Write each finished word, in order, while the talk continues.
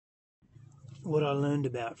What I learned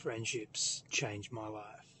about friendships changed my life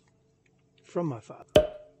from my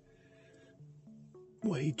father.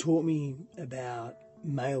 What he taught me about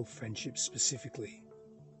male friendships specifically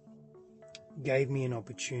gave me an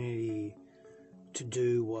opportunity to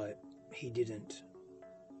do what he didn't,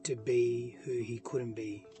 to be who he couldn't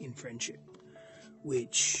be in friendship,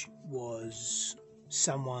 which was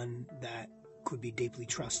someone that could be deeply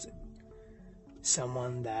trusted,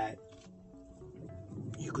 someone that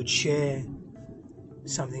you could share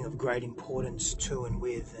something of great importance to and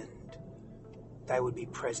with, and they would be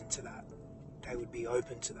present to that. They would be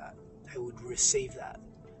open to that. They would receive that,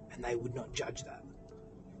 and they would not judge that.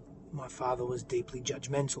 My father was deeply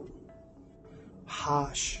judgmental,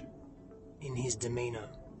 harsh in his demeanor,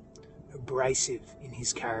 abrasive in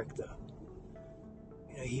his character.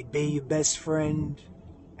 He'd be your best friend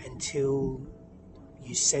until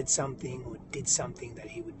you said something or did something that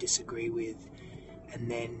he would disagree with, and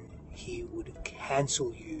then he would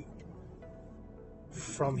cancel you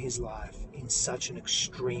from his life in such an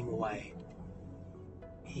extreme way.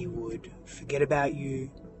 He would forget about you,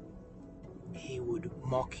 he would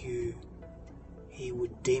mock you, he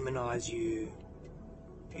would demonize you.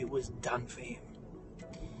 It was done for him.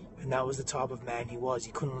 And that was the type of man he was.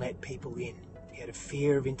 He couldn't let people in. He had a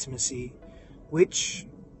fear of intimacy, which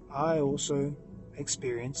I also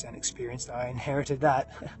experienced. I inherited that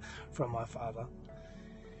from my father.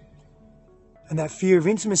 And that fear of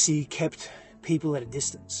intimacy kept people at a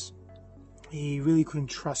distance. He really couldn't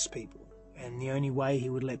trust people. And the only way he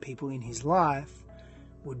would let people in his life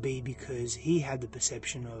would be because he had the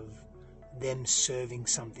perception of them serving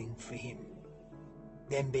something for him,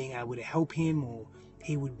 them being able to help him, or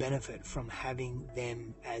he would benefit from having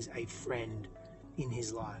them as a friend in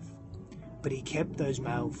his life. But he kept those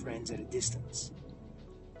male friends at a distance.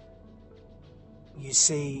 You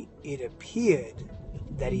see, it appeared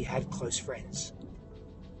that he had close friends,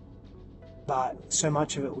 but so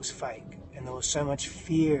much of it was fake, and there was so much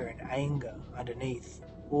fear and anger underneath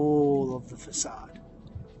all of the facade.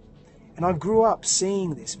 And I grew up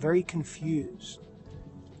seeing this, very confused.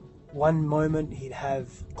 One moment he'd have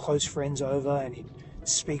close friends over and he'd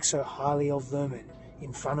speak so highly of them and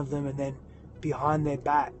in front of them, and then behind their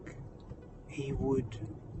back he would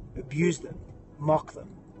abuse them, mock them,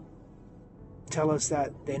 tell us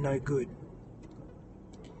that they're no good.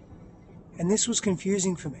 And this was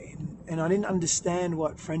confusing for me, and I didn't understand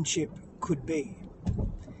what friendship could be.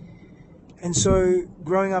 And so,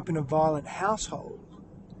 growing up in a violent household,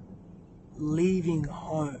 leaving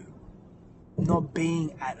home, not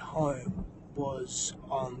being at home, was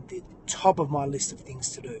on the top of my list of things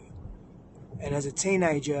to do. And as a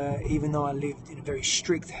teenager, even though I lived in a very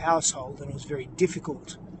strict household and it was very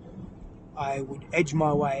difficult, I would edge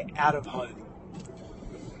my way out of home.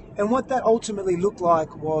 And what that ultimately looked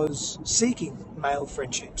like was seeking male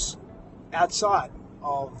friendships outside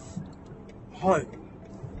of home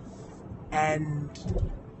and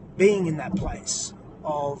being in that place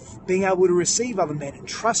of being able to receive other men and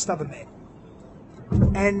trust other men.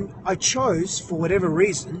 And I chose, for whatever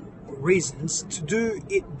reasons, to do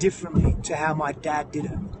it differently to how my dad did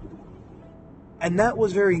it. And that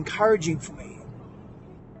was very encouraging for me.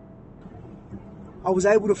 I was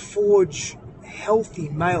able to forge healthy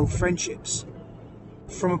male friendships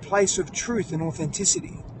from a place of truth and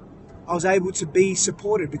authenticity. I was able to be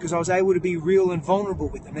supported because I was able to be real and vulnerable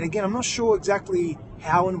with them. And again, I'm not sure exactly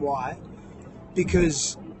how and why,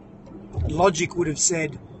 because logic would have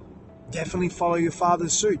said, definitely follow your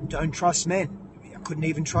father's suit. Don't trust men. I couldn't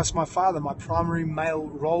even trust my father. My primary male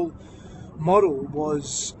role model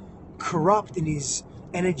was corrupt in his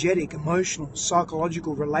energetic, emotional,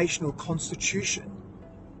 psychological, relational constitution.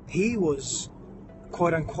 He was,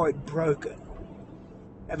 quote unquote, broken.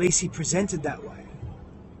 At least he presented that way.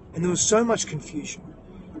 And there was so much confusion.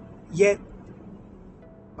 Yet,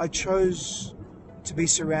 I chose to be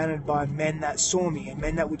surrounded by men that saw me and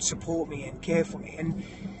men that would support me and care for me. And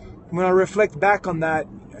when I reflect back on that,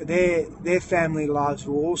 their family lives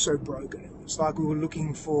were also broken. It's like we were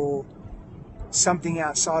looking for something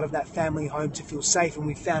outside of that family home to feel safe, and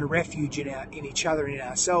we found refuge in each other and in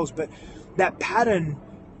ourselves. But that pattern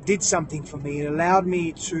did something for me. It allowed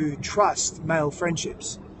me to trust male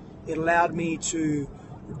friendships. It allowed me to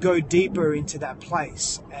go deeper into that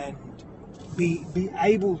place and be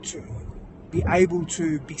able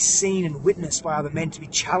to be seen and witnessed by other men, to be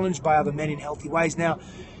challenged by other men in healthy ways. Now,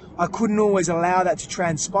 I couldn't always allow that to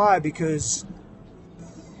transpire because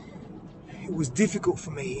it was difficult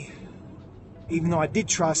for me. Even though I did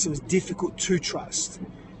trust, it was difficult to trust.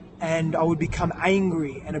 And I would become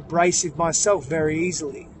angry and abrasive myself very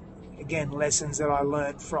easily. Again, lessons that I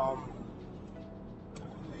learned from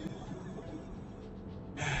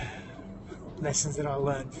lessons that I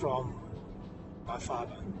learned from my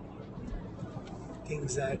father.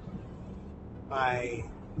 Things that I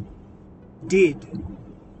did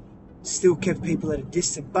still kept people at a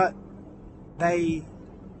distance, but they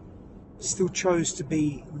still chose to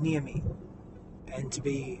be near me and to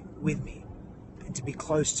be with me and to be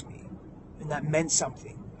close to me. And that meant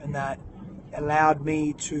something, and that allowed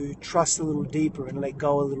me to trust a little deeper and let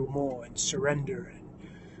go a little more and surrender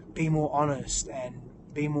and be more honest and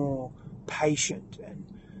be more patient and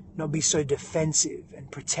not be so defensive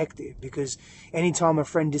and protective, because anytime a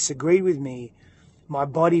friend disagreed with me, my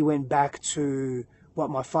body went back to what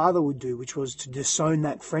my father would do, which was to disown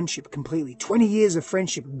that friendship completely. 20 years of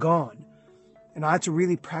friendship gone. And I had to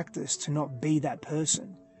really practice to not be that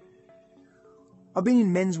person. I've been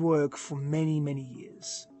in men's work for many, many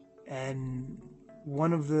years. And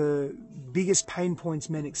one of the biggest pain points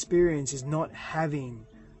men experience is not having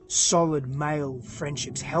solid male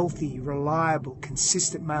friendships, healthy, reliable,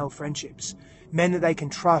 consistent male friendships. Men that they can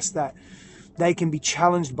trust, that they can be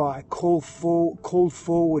challenged by, called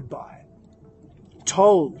forward by,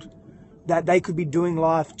 told that they could be doing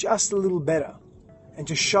life just a little better, and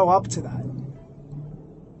to show up to that,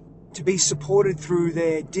 to be supported through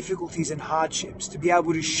their difficulties and hardships, to be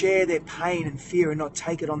able to share their pain and fear and not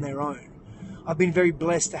take it on their own. I've been very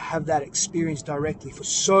blessed to have that experience directly for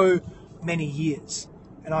so many years,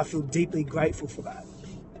 and I feel deeply grateful for that.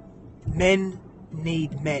 Men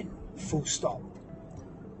need men, full stop.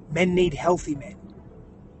 Men need healthy men.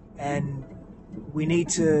 And we need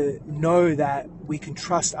to know that we can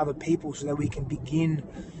trust other people so that we can begin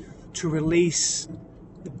to release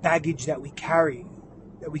the baggage that we carry,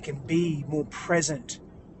 that we can be more present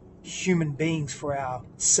human beings for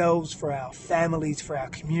ourselves, for our families, for our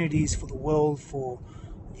communities, for the world, for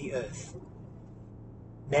the earth.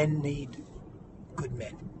 Men need good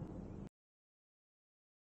men.